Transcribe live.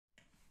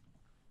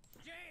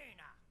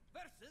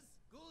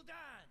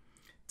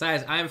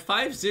Thijs, I am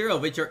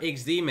 5-0 with your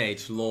XD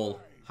Mage,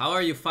 lol. How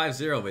are you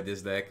 5-0 with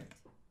this deck?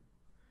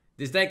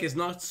 This deck is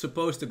not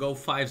supposed to go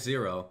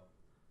 5-0.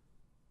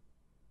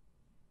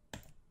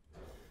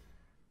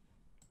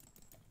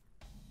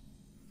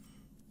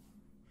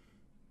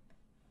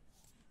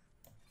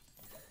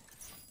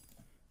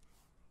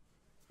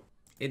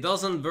 It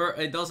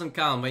doesn't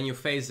count when you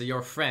face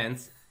your friend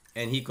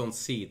and he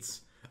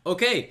concedes.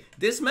 Okay,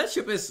 this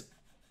matchup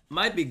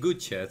might be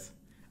good, chat.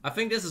 I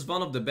think this is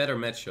one of the better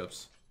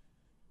matchups.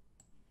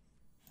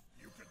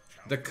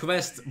 The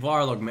Quest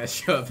Warlock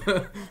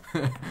matchup.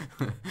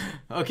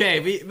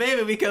 Okay,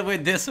 maybe we can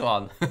win this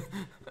one. Of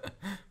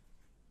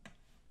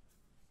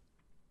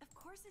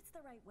course it's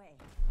the right way.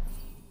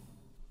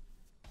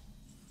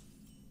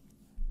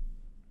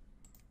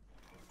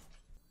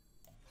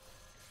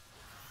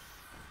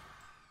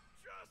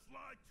 Just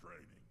like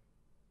training.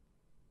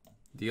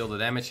 Deal the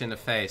damage in the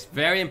face.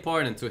 Very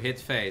important to hit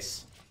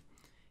face.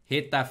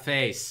 Hit that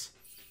face.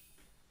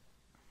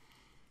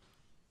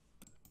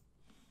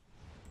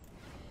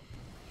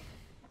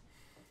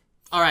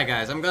 Alright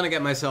guys, I'm gonna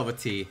get myself a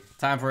tea.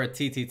 Time for a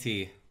TTT.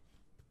 You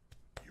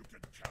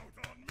can count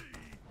on me.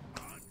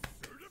 I'm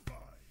certified.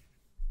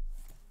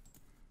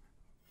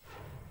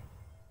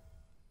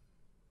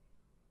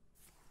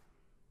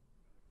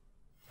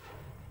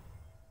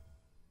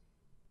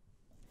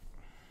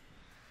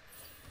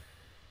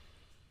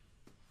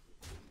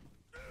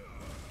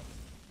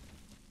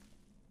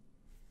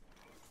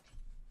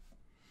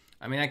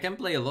 I mean, I can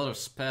play a lot of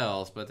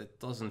spells, but it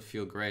doesn't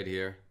feel great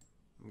here.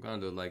 I'm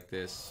gonna do it like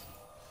this.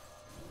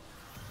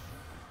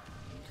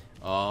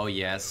 Oh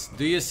yes.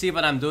 Do you see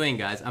what I'm doing,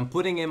 guys? I'm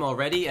putting him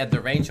already at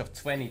the range of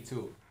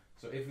 22.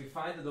 So if we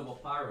find the double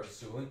pyro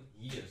soon,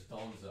 he is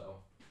donezo.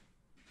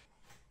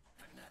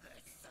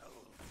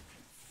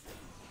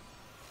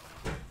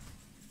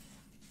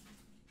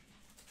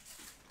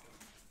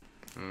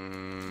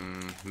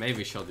 Maybe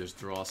we shall just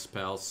draw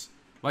spells.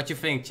 What you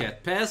think,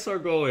 chat? Pass or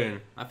go in?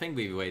 I think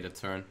we wait a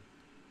turn.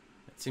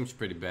 It seems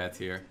pretty bad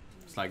here.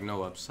 It's like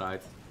no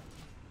upside.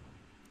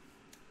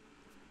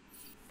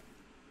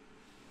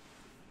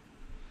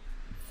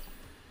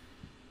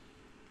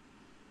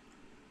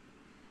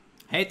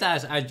 Hey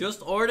Thijs, I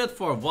just ordered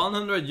for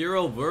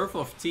 €100 worth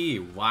of tea.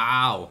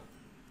 Wow.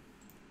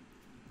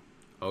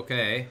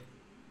 Okay.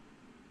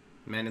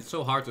 Man, it's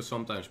so hard to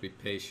sometimes be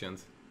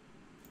patient.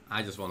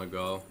 I just want to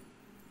go.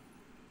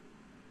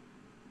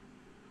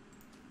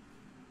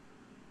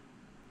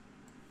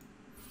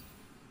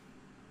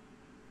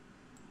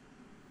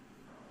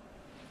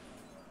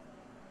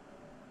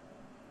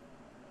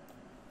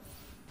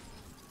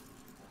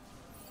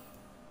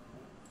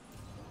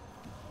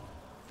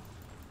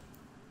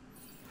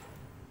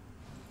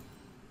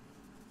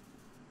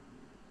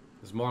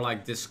 It's more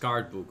like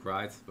discard book,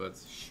 right? But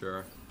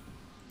sure.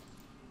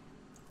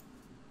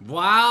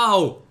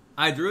 Wow!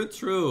 I drew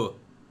true.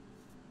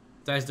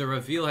 Thijs, the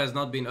reveal has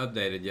not been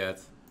updated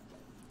yet.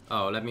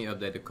 Oh, let me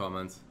update the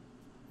comment.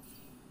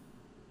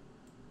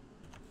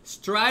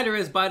 Strider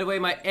is, by the way,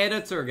 my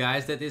editor,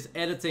 guys, that is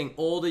editing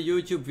all the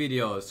YouTube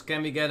videos.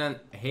 Can we get an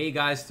hey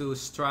guys to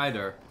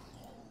Strider?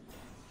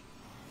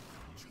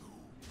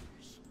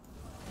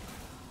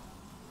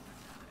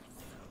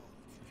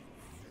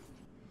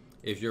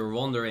 If you're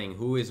wondering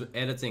who is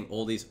editing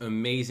all these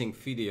amazing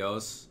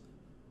videos,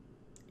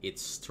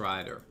 it's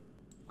Strider.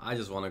 I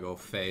just want to go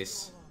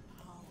face.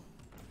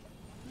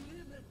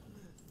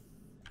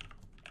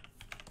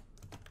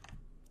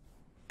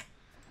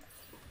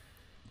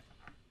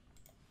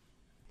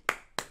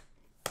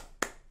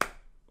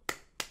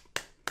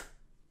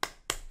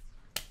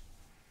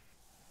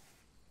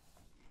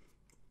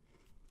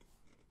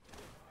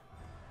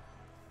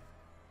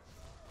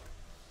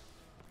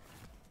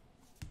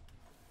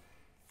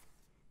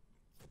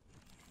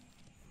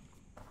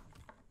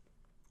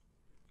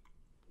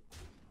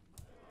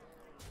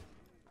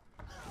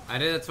 I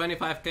did a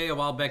 25k a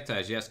while back,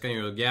 Thijs. Yes, can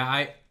you? Yeah,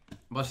 I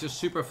was just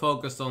super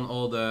focused on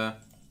all the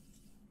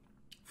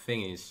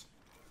thingies.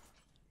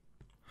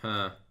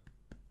 Huh.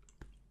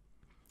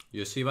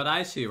 You see what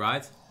I see,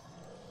 right?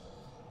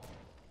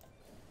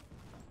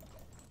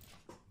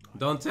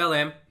 Don't tell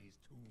him.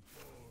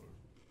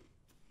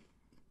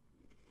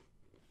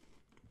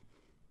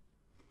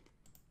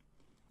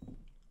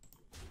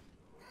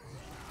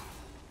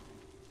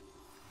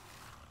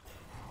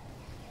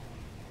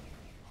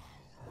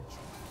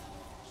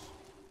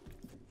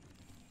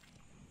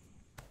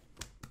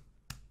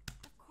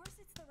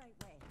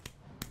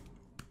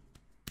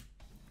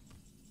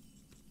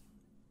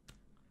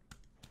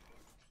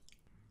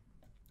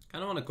 I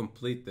don't want to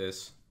complete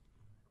this,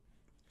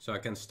 so I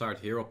can start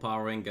hero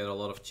powering, get a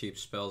lot of cheap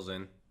spells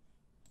in.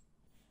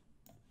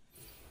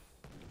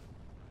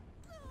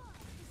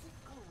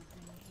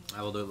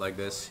 I will do it like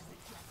this.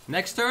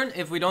 Next turn,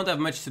 if we don't have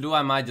much to do,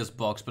 I might just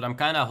box, but I'm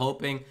kind of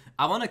hoping...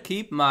 I want to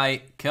keep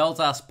my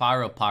Keltas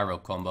Pyro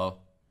combo.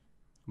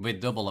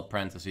 With double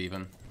Apprentice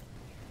even.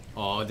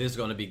 Oh, this is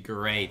going to be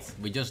great.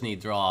 We just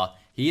need draw.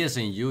 He is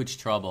in huge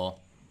trouble.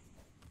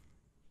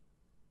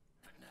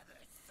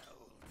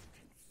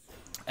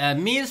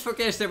 Memes for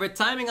kids, they were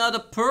timing out a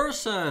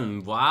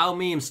person. Wow,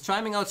 memes.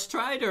 Timing out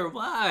Strider.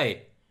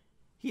 Why?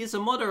 He is a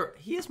mother.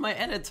 He is my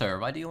editor.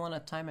 Why do you want to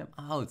time him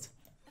out?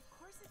 Of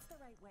course it's the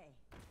right way.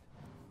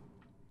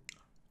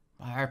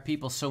 Why are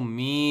people so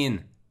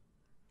mean?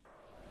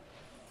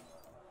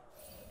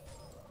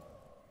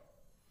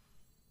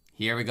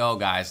 Here we go,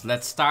 guys.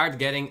 Let's start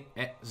getting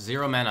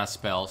 0 mana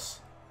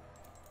spells.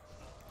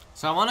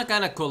 So I want to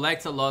kind of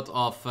collect a lot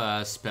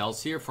of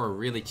spells here for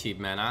really cheap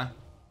mana.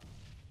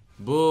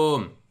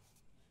 Boom.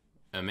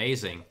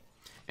 Amazing.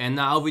 And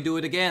now we do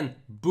it again.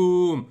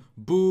 Boom,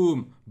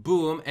 boom,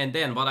 boom. And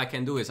then what I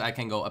can do is I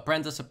can go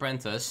Apprentice,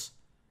 Apprentice,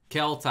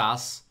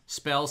 Keltas,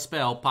 Spell,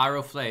 Spell,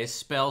 Pyroflace,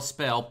 Spell,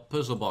 Spell,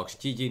 Puzzle Box.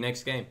 GG,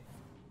 next game.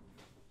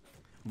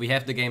 We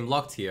have the game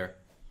locked here.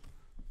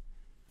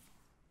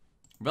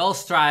 Well,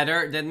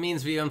 Strider, that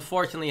means we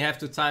unfortunately have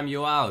to time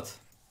you out.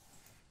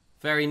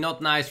 Very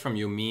not nice from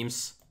you,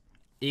 memes.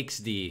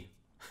 XD.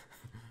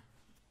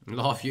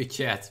 Love you,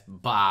 chat.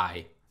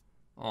 Bye.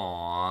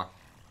 Aww.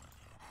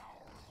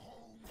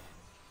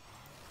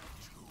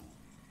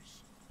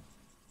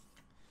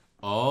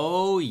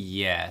 Oh,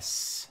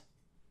 yes.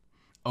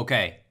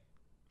 Okay.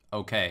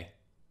 Okay.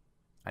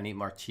 I need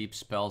more cheap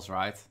spells,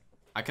 right?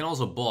 I can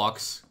also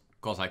box,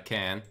 because I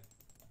can.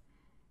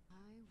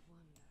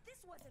 This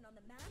wasn't on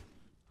the map.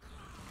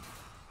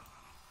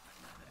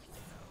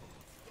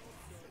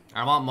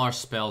 I want more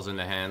spells in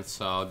the hand,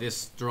 so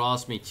this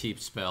draws me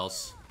cheap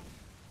spells.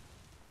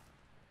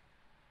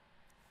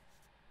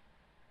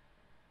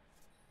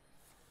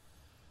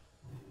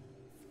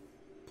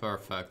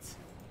 Perfect.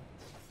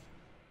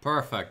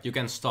 Perfect, you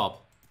can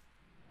stop.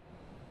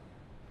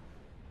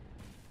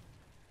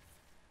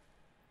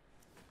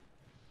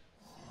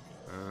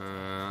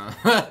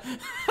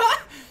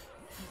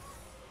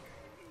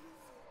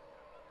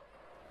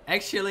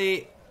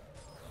 Actually,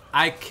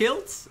 I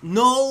killed...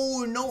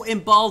 No, no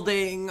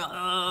embalding.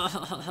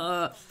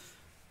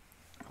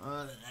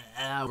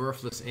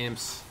 Worthless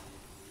imps.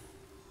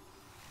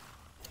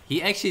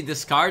 He actually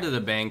discarded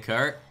a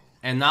banker,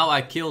 and now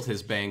I killed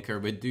his banker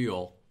with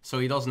duel. So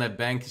he doesn't have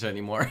bankers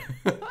anymore.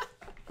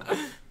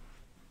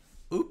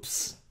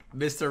 Oops,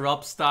 Mr.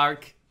 Rob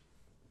Stark.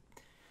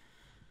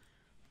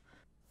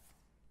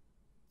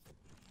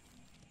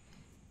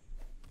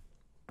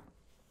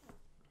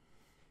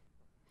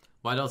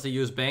 What does he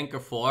use banker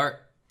for?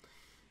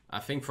 I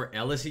think for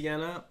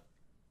Elysiana.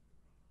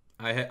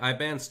 I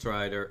banned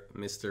Strider,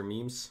 Mr.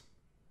 Memes.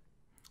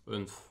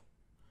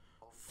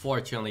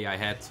 Unfortunately, I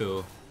had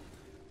to.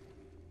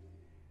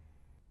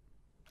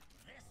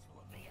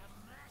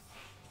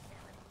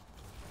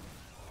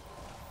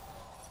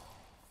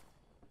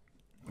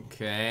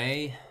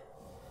 Okay.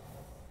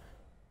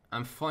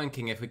 I'm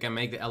thinking if we can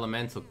make the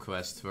elemental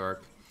quest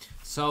work.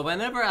 So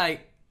whenever I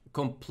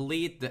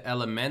complete the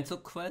elemental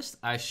quest,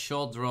 I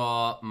shall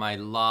draw my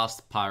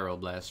last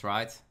pyroblast,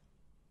 right?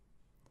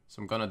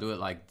 So I'm gonna do it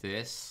like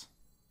this.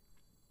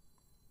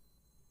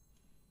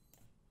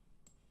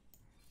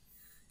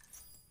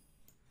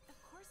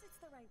 Of course it's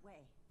the right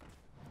way.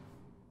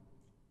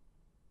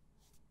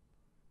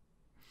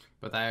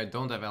 But I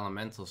don't have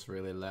elementals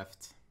really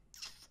left.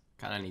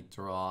 Kinda need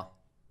draw.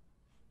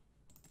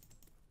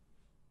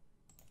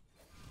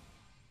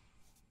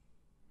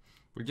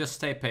 We'll just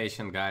stay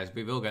patient, guys.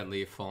 We will get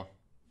lethal.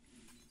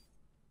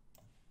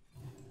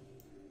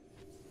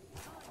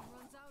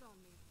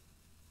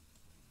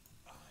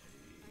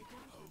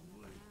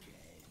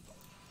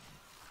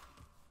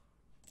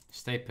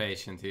 Stay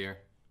patient here.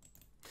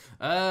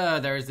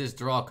 There is this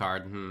draw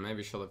card. Maybe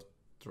I should have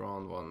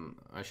drawn one.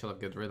 I should have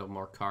get rid of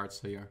more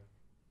cards here.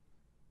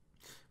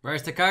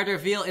 Where's the card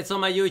reveal? It's on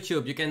my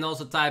YouTube. You can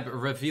also type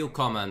reveal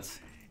comment.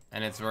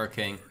 And it's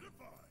working.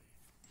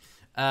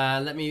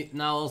 Let me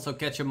now also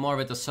catch up more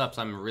with the subs.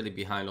 I'm really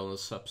behind on the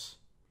subs.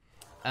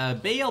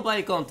 BL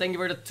Bodycon, thank you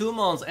for the 2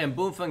 months. And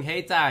Boomfunk,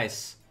 hey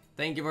Thijs.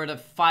 Thank you for the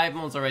 5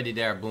 months already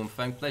there,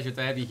 Boomfunk. Pleasure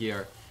to have you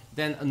here.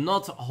 Then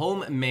Not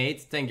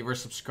Homemade, thank you for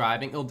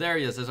subscribing.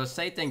 Ildarius, as I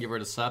say, thank you for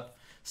the sub.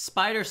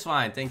 Spider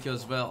Swine, thank you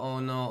as well. Oh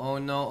no, oh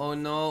no, oh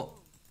no.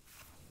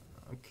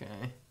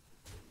 Okay.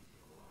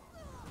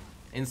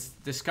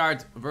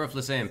 Discard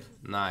Worthless Imp.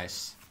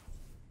 Nice.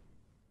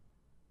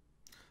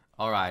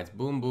 Alright,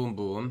 boom, boom,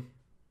 boom.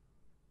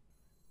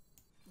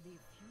 The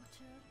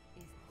future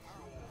is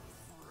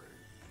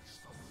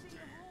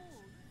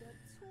Behold the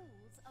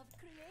tools of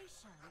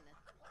creation.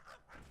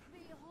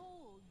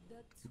 Behold the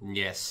tools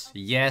Yes, of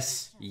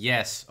yes, creation.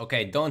 yes.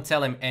 Okay, don't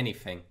tell him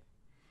anything.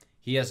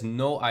 He has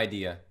no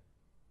idea.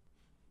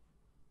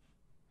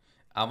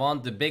 I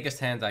want the biggest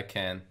hand I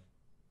can.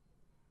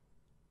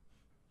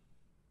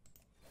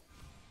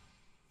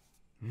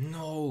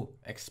 No,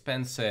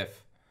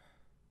 expensive.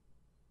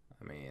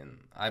 I mean,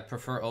 I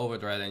prefer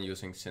overdraw than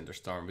using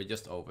Cinderstorm. We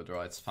just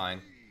overdraw, it's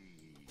fine.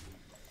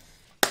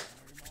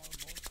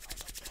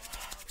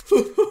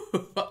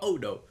 Oh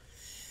no.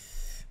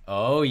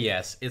 Oh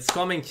yes, it's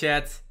coming,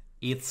 chat.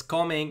 It's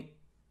coming.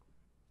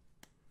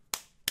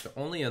 The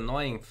only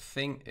annoying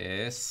thing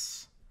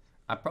is...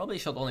 I probably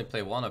should only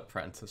play one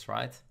apprentice,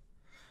 right?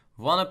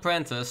 1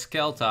 Apprentice,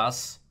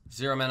 Keltas,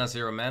 0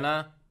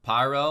 mana,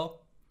 Pyro,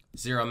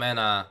 0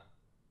 mana,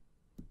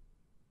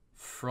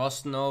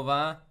 Frost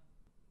Nova.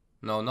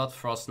 No, not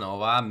Frost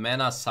Nova.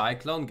 Mana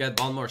Cyclone, get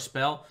 1 more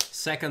spell.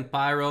 Second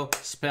Pyro,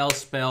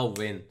 spell,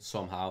 win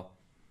somehow.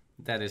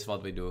 That is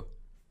what we do.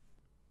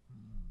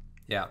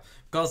 Yeah,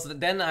 because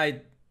then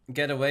I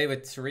get away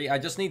with 3. I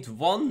just need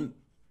 1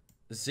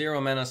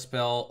 0 mana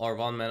spell or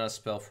 1 mana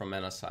spell from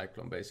Mana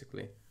Cyclone,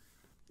 basically.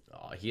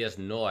 Oh, he has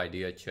no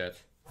idea, chat.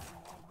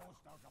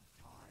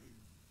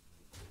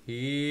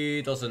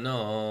 He doesn't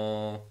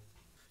know.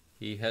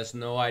 He has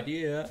no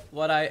idea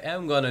what I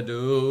am gonna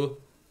do.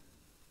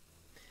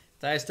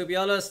 Thijs, to be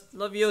honest,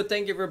 love you.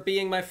 Thank you for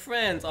being my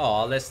friend.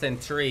 Oh, less than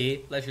 3.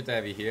 Pleasure to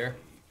have you here.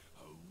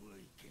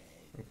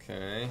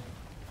 Okay.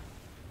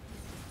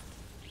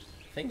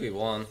 I think we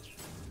won.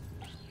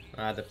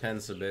 Ah,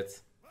 depends a bit.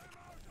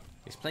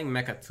 He's playing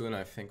Mechatuna,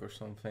 I think, or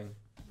something.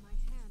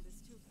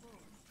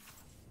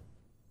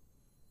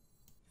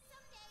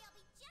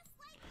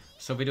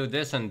 So we do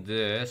this and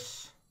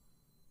this.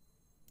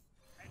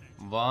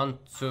 1,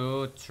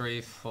 2,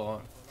 3,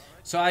 4.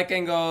 So I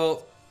can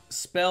go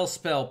spell,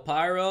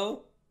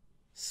 pyro.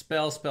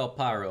 Spell,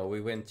 pyro.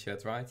 We win,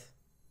 chat, right?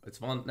 It's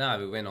 1. Nah,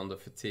 we win on the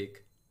fatigue.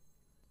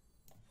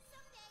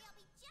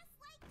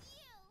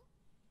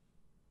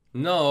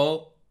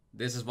 No,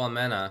 this is 1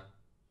 mana.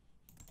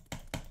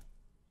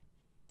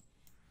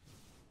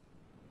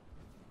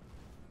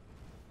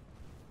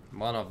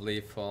 One of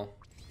lethal.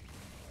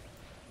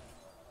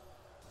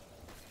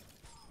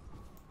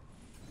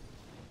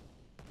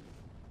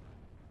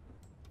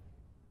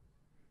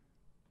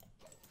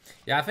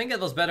 Yeah, I think it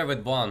was better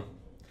with 1.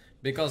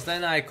 Because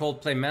then I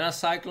could play Mana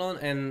Cyclone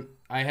and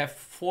I have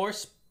 4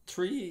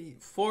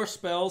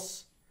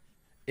 spells.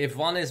 If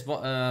 1 is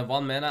 1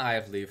 mana, I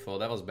have lethal.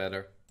 That was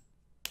better.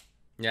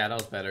 Yeah, that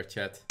was better,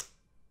 chat.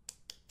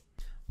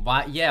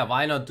 Why? Yeah,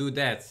 why not do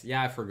that?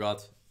 Yeah, I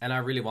forgot. And I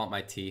really want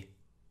my tea.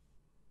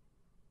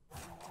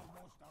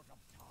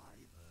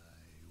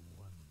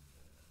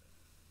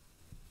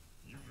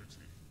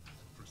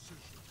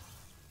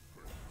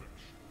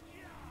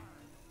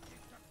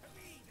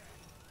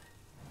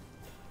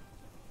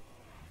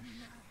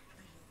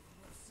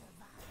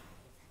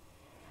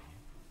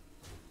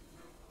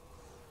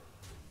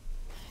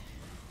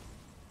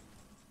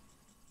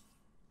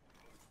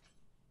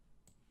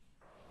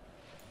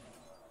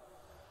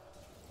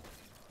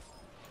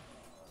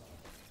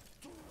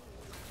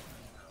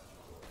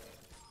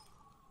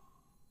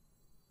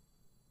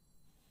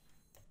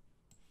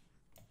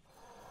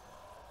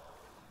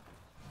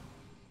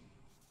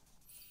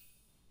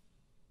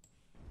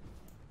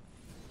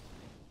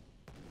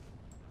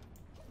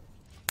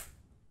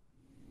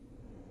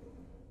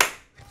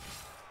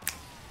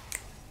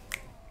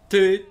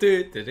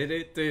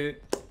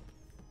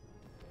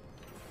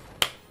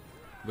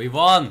 We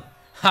won!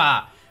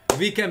 Ha!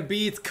 We can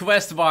beat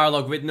Quest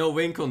Warlock with no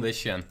win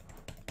condition.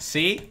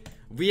 See?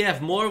 We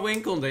have more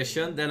win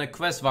condition than a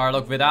Quest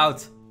Warlock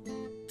without.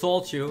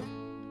 Told you.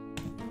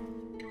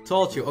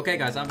 Told you. Okay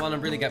guys, I want to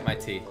really get my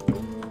tea.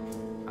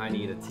 I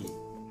need a tea.